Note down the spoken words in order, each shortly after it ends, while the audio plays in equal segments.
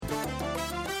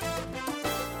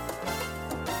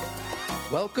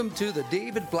Welcome to the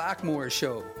David Blackmore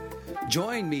Show.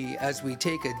 Join me as we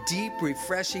take a deep,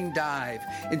 refreshing dive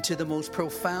into the most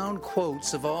profound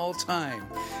quotes of all time,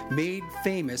 made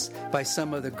famous by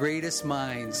some of the greatest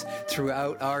minds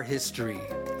throughout our history.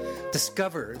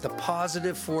 Discover the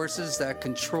positive forces that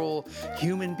control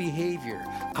human behavior,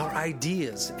 our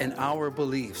ideas, and our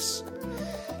beliefs.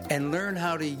 And learn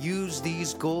how to use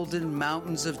these golden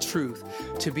mountains of truth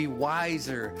to be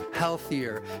wiser,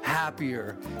 healthier,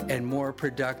 happier, and more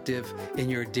productive in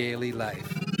your daily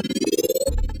life.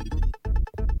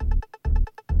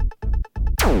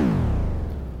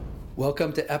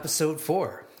 Welcome to episode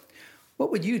 4.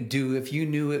 What would you do if you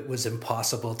knew it was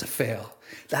impossible to fail?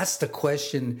 That's the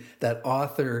question that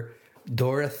author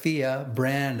Dorothea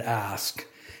Brande asked.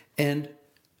 And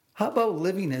how about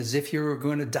living as if you were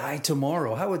going to die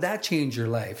tomorrow? How would that change your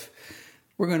life?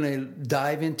 We're going to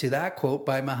dive into that quote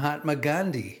by Mahatma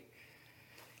Gandhi.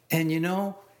 And you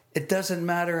know, it doesn't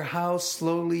matter how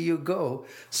slowly you go,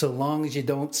 so long as you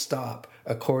don't stop,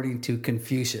 according to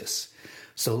Confucius.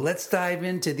 So let's dive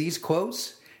into these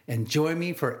quotes and join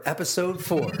me for episode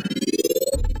 4.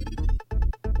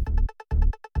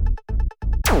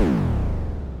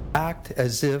 Act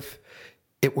as if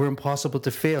it were impossible to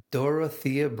fail.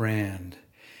 Dorothea Brande,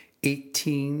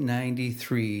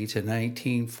 1893 to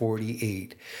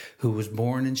 1948, who was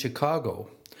born in Chicago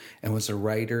and was a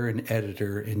writer and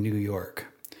editor in New York.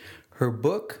 Her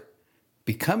book,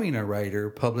 Becoming a Writer,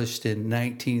 published in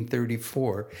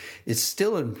 1934, is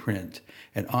still in print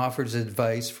and offers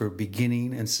advice for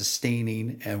beginning and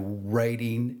sustaining a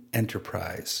writing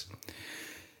enterprise.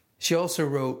 She also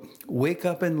wrote Wake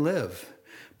Up and Live,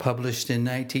 published in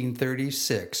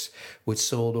 1936, which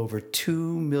sold over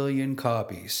 2 million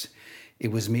copies. It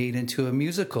was made into a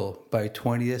musical by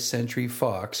 20th Century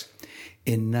Fox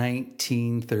in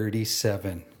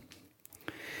 1937.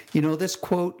 You know, this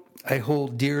quote I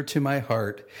hold dear to my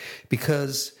heart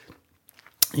because,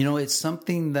 you know, it's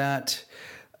something that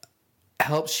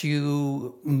helps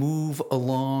you move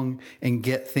along and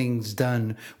get things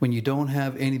done when you don't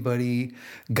have anybody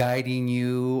guiding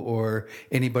you or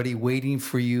anybody waiting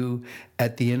for you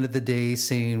at the end of the day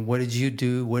saying, what did you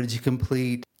do? What did you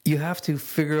complete? You have to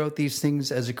figure out these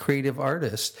things as a creative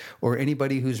artist or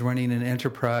anybody who's running an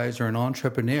enterprise or an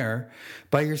entrepreneur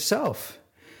by yourself,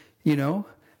 you know?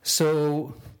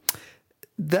 So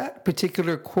that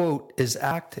particular quote is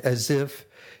act as if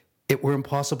it were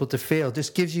impossible to fail.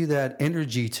 Just gives you that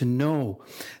energy to know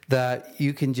that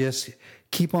you can just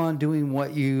keep on doing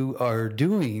what you are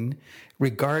doing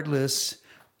regardless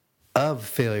of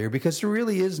failure, because there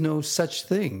really is no such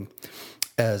thing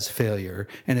as failure.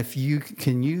 And if you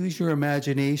can use your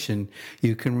imagination,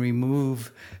 you can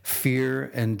remove fear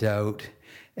and doubt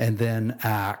and then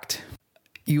act.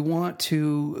 You want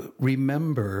to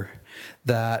remember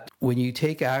that when you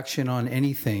take action on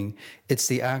anything, it's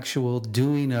the actual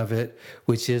doing of it,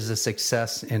 which is a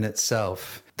success in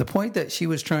itself. The point that she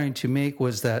was trying to make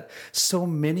was that so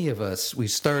many of us, we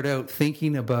start out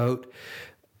thinking about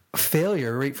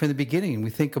failure right from the beginning. We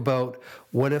think about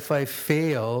what if I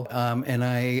fail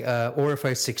or if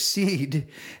I succeed,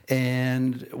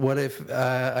 and what if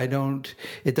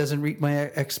it doesn't meet my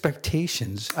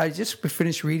expectations. I just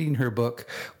finished reading her book,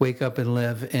 Wake Up and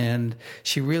Live, and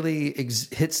she really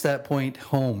hits that point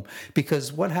home,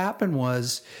 because what happened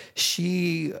was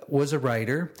she was a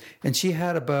writer and she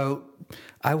had about,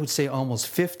 I would say, almost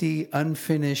 50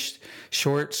 unfinished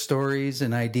short stories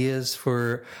and ideas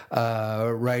for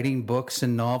writing books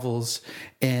and novels,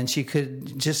 and she could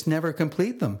just never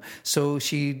complete them. So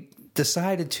she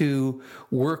decided to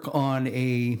work on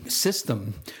a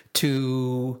system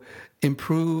to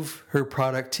improve her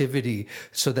productivity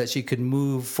so that she could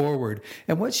move forward.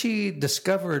 And what she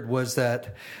discovered was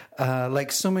that,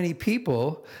 like so many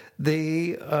people,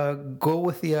 they go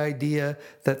with the idea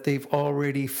that they've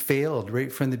already failed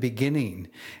right from the beginning.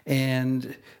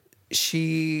 And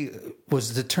she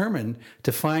was determined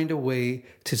to find a way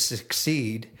to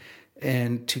succeed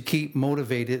and to keep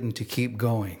motivated and to keep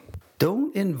going.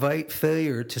 Don't invite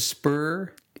failure to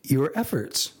spur your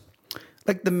efforts.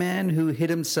 Like the man who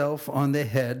hit himself on the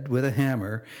head with a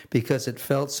hammer because it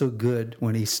felt so good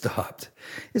when he stopped.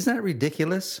 Isn't that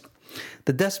ridiculous?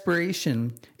 The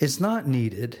desperation is not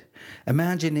needed.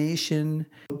 Imagination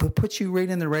puts you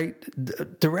right in the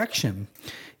right direction.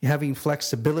 You're having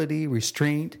flexibility,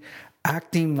 restraint,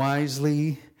 acting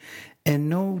wisely, and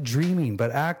no dreaming, but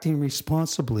acting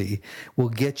responsibly will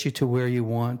get you to where you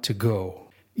want to go.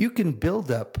 You can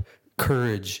build up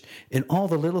courage in all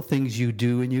the little things you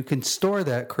do, and you can store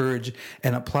that courage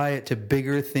and apply it to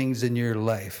bigger things in your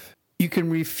life. You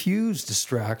can refuse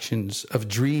distractions of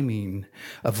dreaming,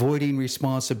 avoiding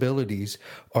responsibilities,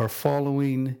 or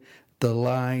following the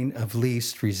line of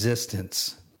least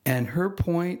resistance. And her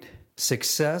point,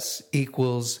 success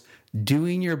equals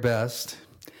doing your best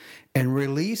and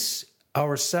release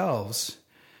ourselves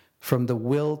from the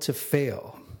will to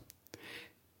fail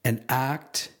and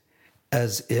act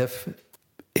as if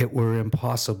it were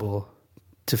impossible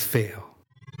to fail.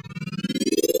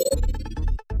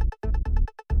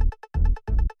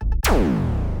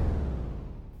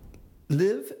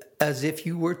 Live as if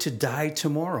you were to die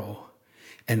tomorrow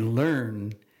and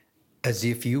learn as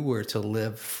if you were to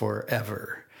live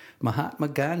forever. Mahatma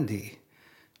Gandhi,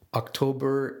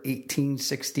 October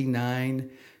 1869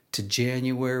 to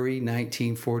January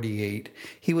 1948.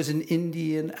 He was an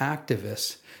Indian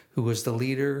activist who was the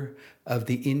leader of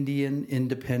the Indian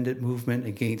independent movement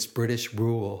against British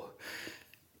rule,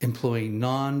 employing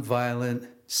non-violent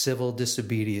civil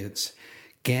disobedience.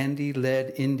 Gandhi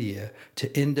led India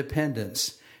to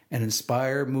independence and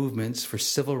inspired movements for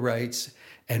civil rights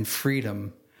and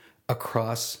freedom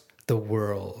across the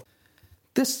world.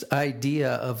 This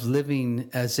idea of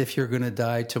living as if you're going to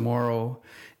die tomorrow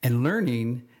and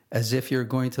learning as if you're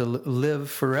going to live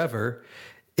forever,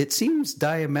 it seems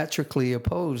diametrically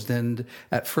opposed. And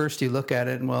at first you look at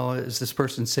it and, well, is this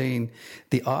person saying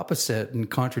the opposite and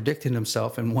contradicting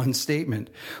himself in one statement?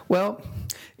 Well,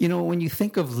 you know, when you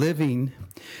think of living,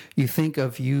 you think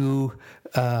of you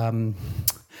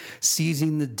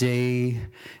seizing the day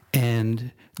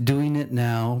and doing it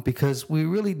now, because we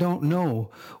really don't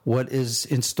know what is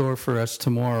in store for us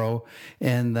tomorrow,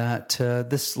 and that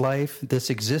this life, this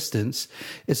existence,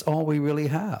 is all we really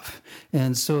have.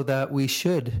 And so that we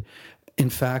should, in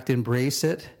fact, embrace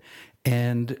it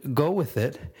and go with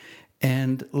it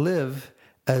and live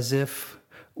as if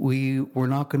we were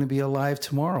not going to be alive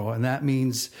tomorrow. And that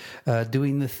means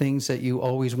doing the things that you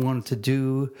always wanted to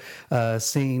do,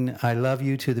 saying I love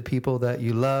you to the people that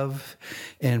you love,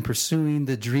 and pursuing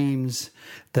the dreams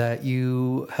that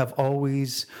you have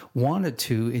always wanted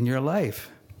to in your life.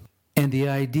 And the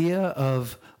idea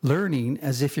of learning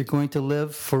as if you're going to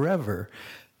live forever.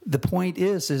 The point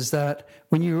is that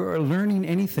when you are learning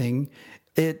anything,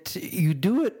 you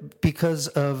do it because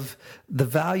of the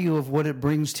value of what it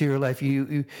brings to your life.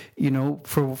 You know,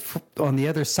 for on the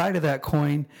other side of that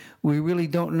coin, we really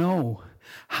don't know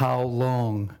how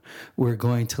long we're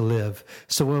going to live.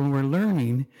 So when we're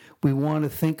learning, we want to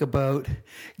think about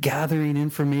gathering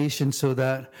information so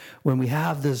that when we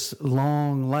have this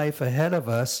long life ahead of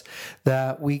us,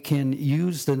 that we can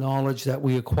use the knowledge that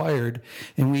we acquired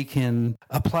and we can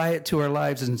apply it to our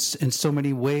lives in so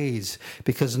many ways,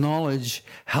 because knowledge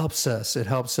helps us. It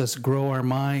helps us grow our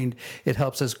mind. It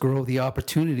helps us grow the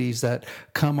opportunities that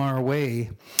come our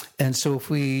way. And so if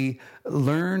we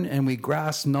learn and we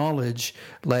grasp knowledge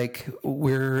like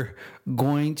we're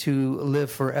going to live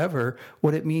forever,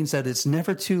 what it means that it's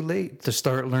never too late to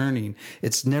start learning.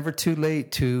 It's never too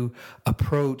late to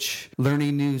approach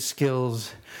learning new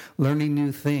skills, learning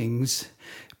new things,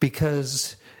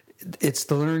 because it's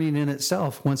the learning in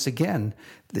itself, once again,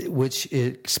 which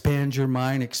expands your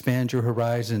mind, expands your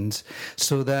horizons,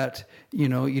 so that, you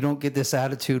know, you don't get this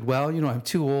attitude, well, you know, I'm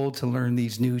too old to learn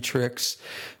these new tricks.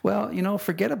 Well, you know,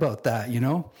 forget about that, you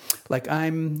know. Like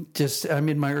I'm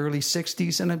in my early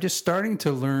 60s and I'm just starting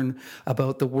to learn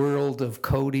about the world of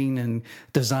coding and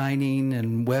designing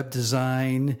and web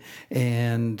design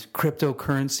and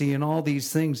cryptocurrency and all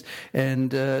these things.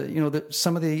 And, you know,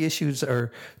 some of the issues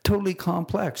are totally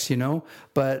complex, you know,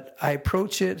 but I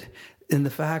approach it in the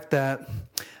fact that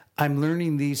I'm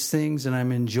learning these things and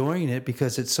I'm enjoying it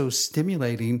because it's so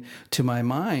stimulating to my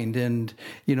mind. And,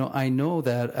 you know, I know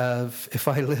that if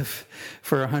I live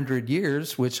for 100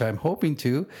 years, which I'm hoping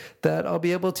to, that I'll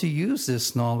be able to use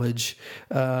this knowledge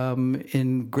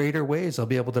in greater ways. I'll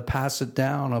be able to pass it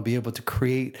down. I'll be able to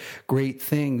create great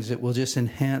things. It will just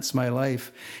enhance my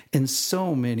life in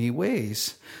so many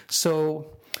ways.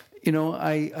 So, you know,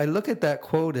 I look at that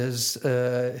quote as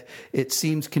it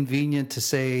seems convenient to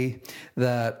say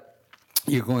that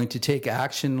you're going to take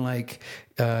action like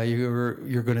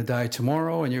you're going to die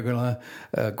tomorrow, and you're going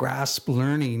to grasp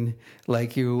learning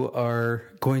like you are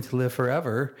going to live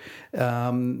forever.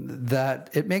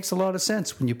 That it makes a lot of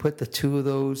sense when you put the two of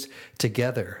those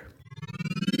together.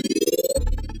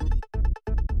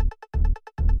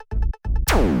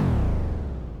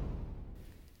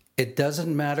 It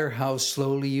doesn't matter how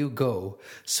slowly you go,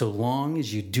 so long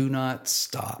as you do not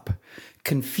stop.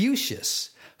 Confucius,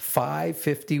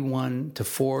 551 to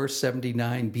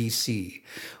 479 BC,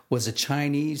 was a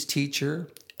Chinese teacher,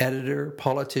 editor,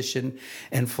 politician,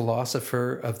 and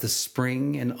philosopher of the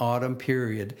spring and autumn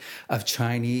period of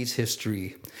Chinese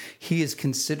history. He is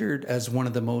considered as one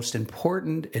of the most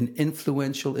important and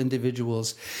influential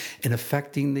individuals in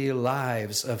affecting the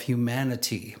lives of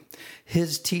humanity.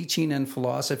 His teaching and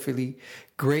philosophy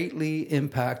greatly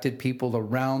impacted people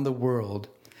around the world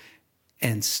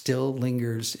and still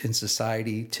lingers in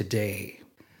society today.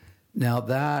 Now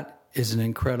that is an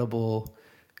incredible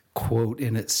quote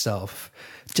in itself.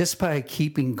 Just by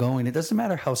keeping going, it doesn't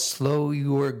matter how slow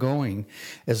you are going,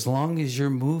 as long as you're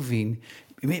moving,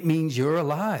 it means you're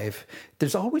alive.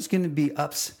 There's always going to be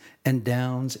ups and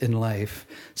downs in life.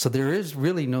 So there is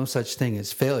really no such thing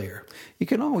as failure. You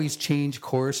can always change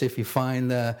course if you find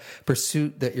the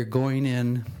pursuit that you're going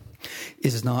in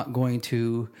is not going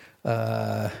to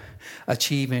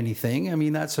achieve anything. I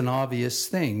mean, that's an obvious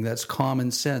thing. That's common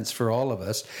sense for all of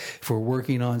us. If we're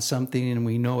working on something and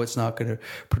we know it's not going to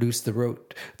produce the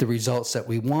results that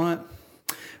we want,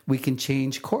 we can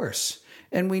change course.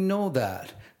 And we know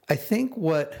that. I think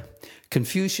what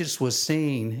Confucius was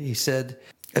saying, he said,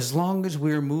 as long as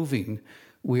we're moving,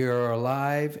 we are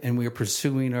alive and we are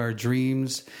pursuing our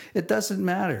dreams, it doesn't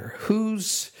matter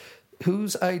whose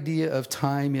idea of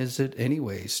time is it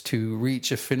anyways to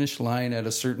reach a finish line at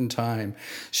a certain time.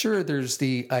 Sure, there's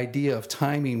the idea of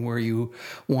timing where you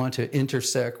want to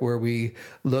intersect, where we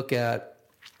look at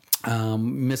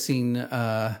missing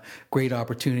great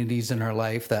opportunities in our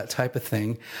life, that type of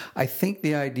thing. I think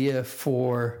the idea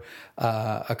for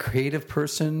a creative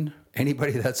person,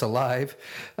 anybody that's alive,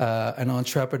 an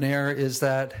entrepreneur, is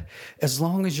that as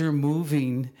long as you're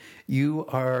moving, you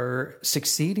are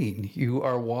succeeding, you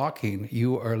are walking,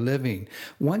 you are living.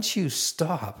 Once you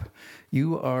stop,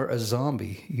 you are a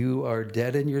zombie. You are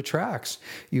dead in your tracks.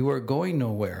 You are going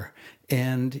nowhere.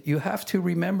 And you have to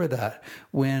remember that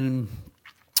when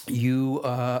you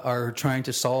are trying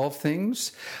to solve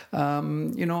things.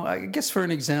 I guess for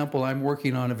an example, I'm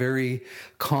working on a very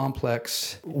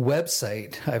complex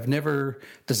website. I've never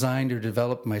designed or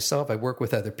developed myself. I work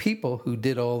with other people who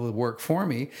did all the work for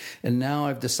me. And now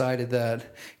I've decided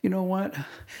that, you know what,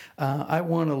 I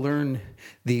want to learn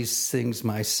these things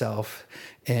myself.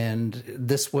 And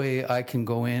this way I can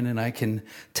go in and I can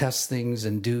test things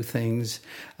and do things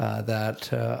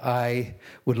that I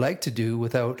would like to do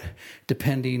without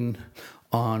depending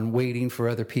on waiting for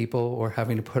other people or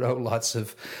having to put out lots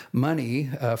of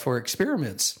money for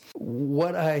experiments.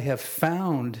 What I have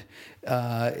found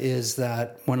is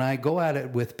that when I go at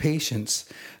it with patience,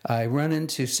 I run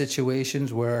into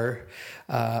situations where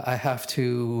I have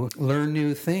to learn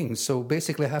new things. So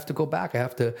basically I have to go back. I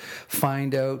have to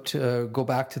find out, go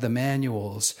back to the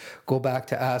manuals, go back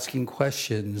to asking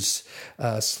questions,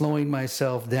 slowing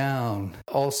myself down.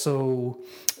 Also,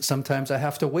 sometimes I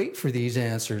have to wait for these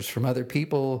answers from other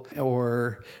people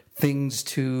or things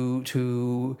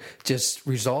to just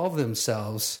resolve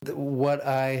themselves. What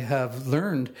I have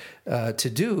learned to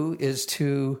do is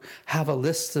to have a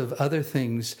list of other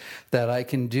things that I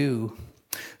can do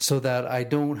so that I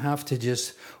don't have to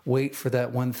just wait for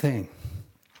that one thing.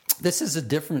 This is a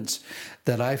difference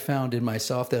that I found in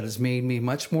myself that has made me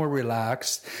much more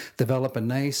relaxed, develop a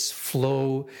nice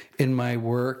flow in my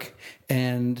work.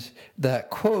 And that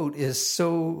quote is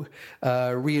so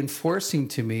reinforcing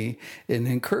to me and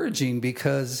encouraging,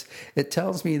 because it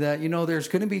tells me that, there's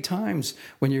going to be times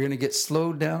when you're going to get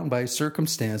slowed down by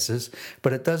circumstances,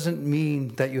 but it doesn't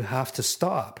mean that you have to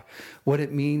stop. What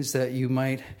it means that you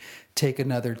might take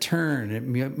another turn. It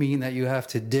may mean that you have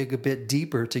to dig a bit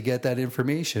deeper to get that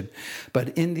information.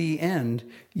 But in the end,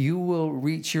 you will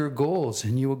reach your goals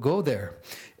and you will go there.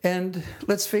 And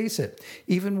let's face it,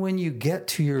 even when you get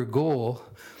to your goal,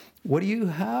 what do you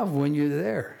have when you're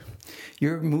there?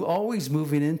 You're always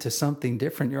moving into something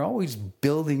different. You're always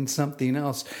building something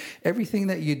else. Everything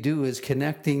that you do is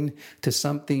connecting to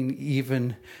something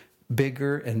even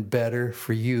bigger and better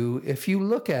for you if you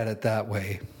look at it that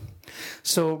way.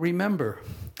 So remember,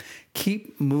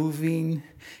 keep moving,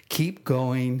 keep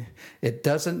going. It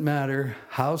doesn't matter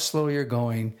how slow you're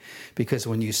going, because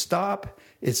when you stop,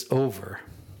 it's over.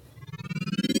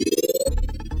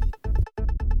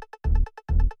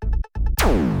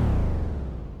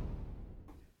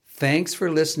 Thanks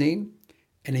for listening.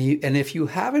 And if you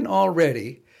haven't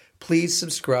already, please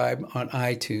subscribe on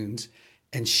iTunes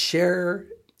and share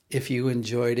if you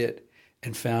enjoyed it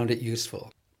and found it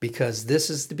useful, because this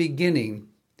is the beginning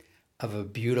of a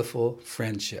beautiful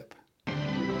friendship.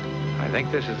 I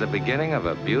think this is the beginning of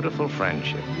a beautiful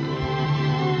friendship.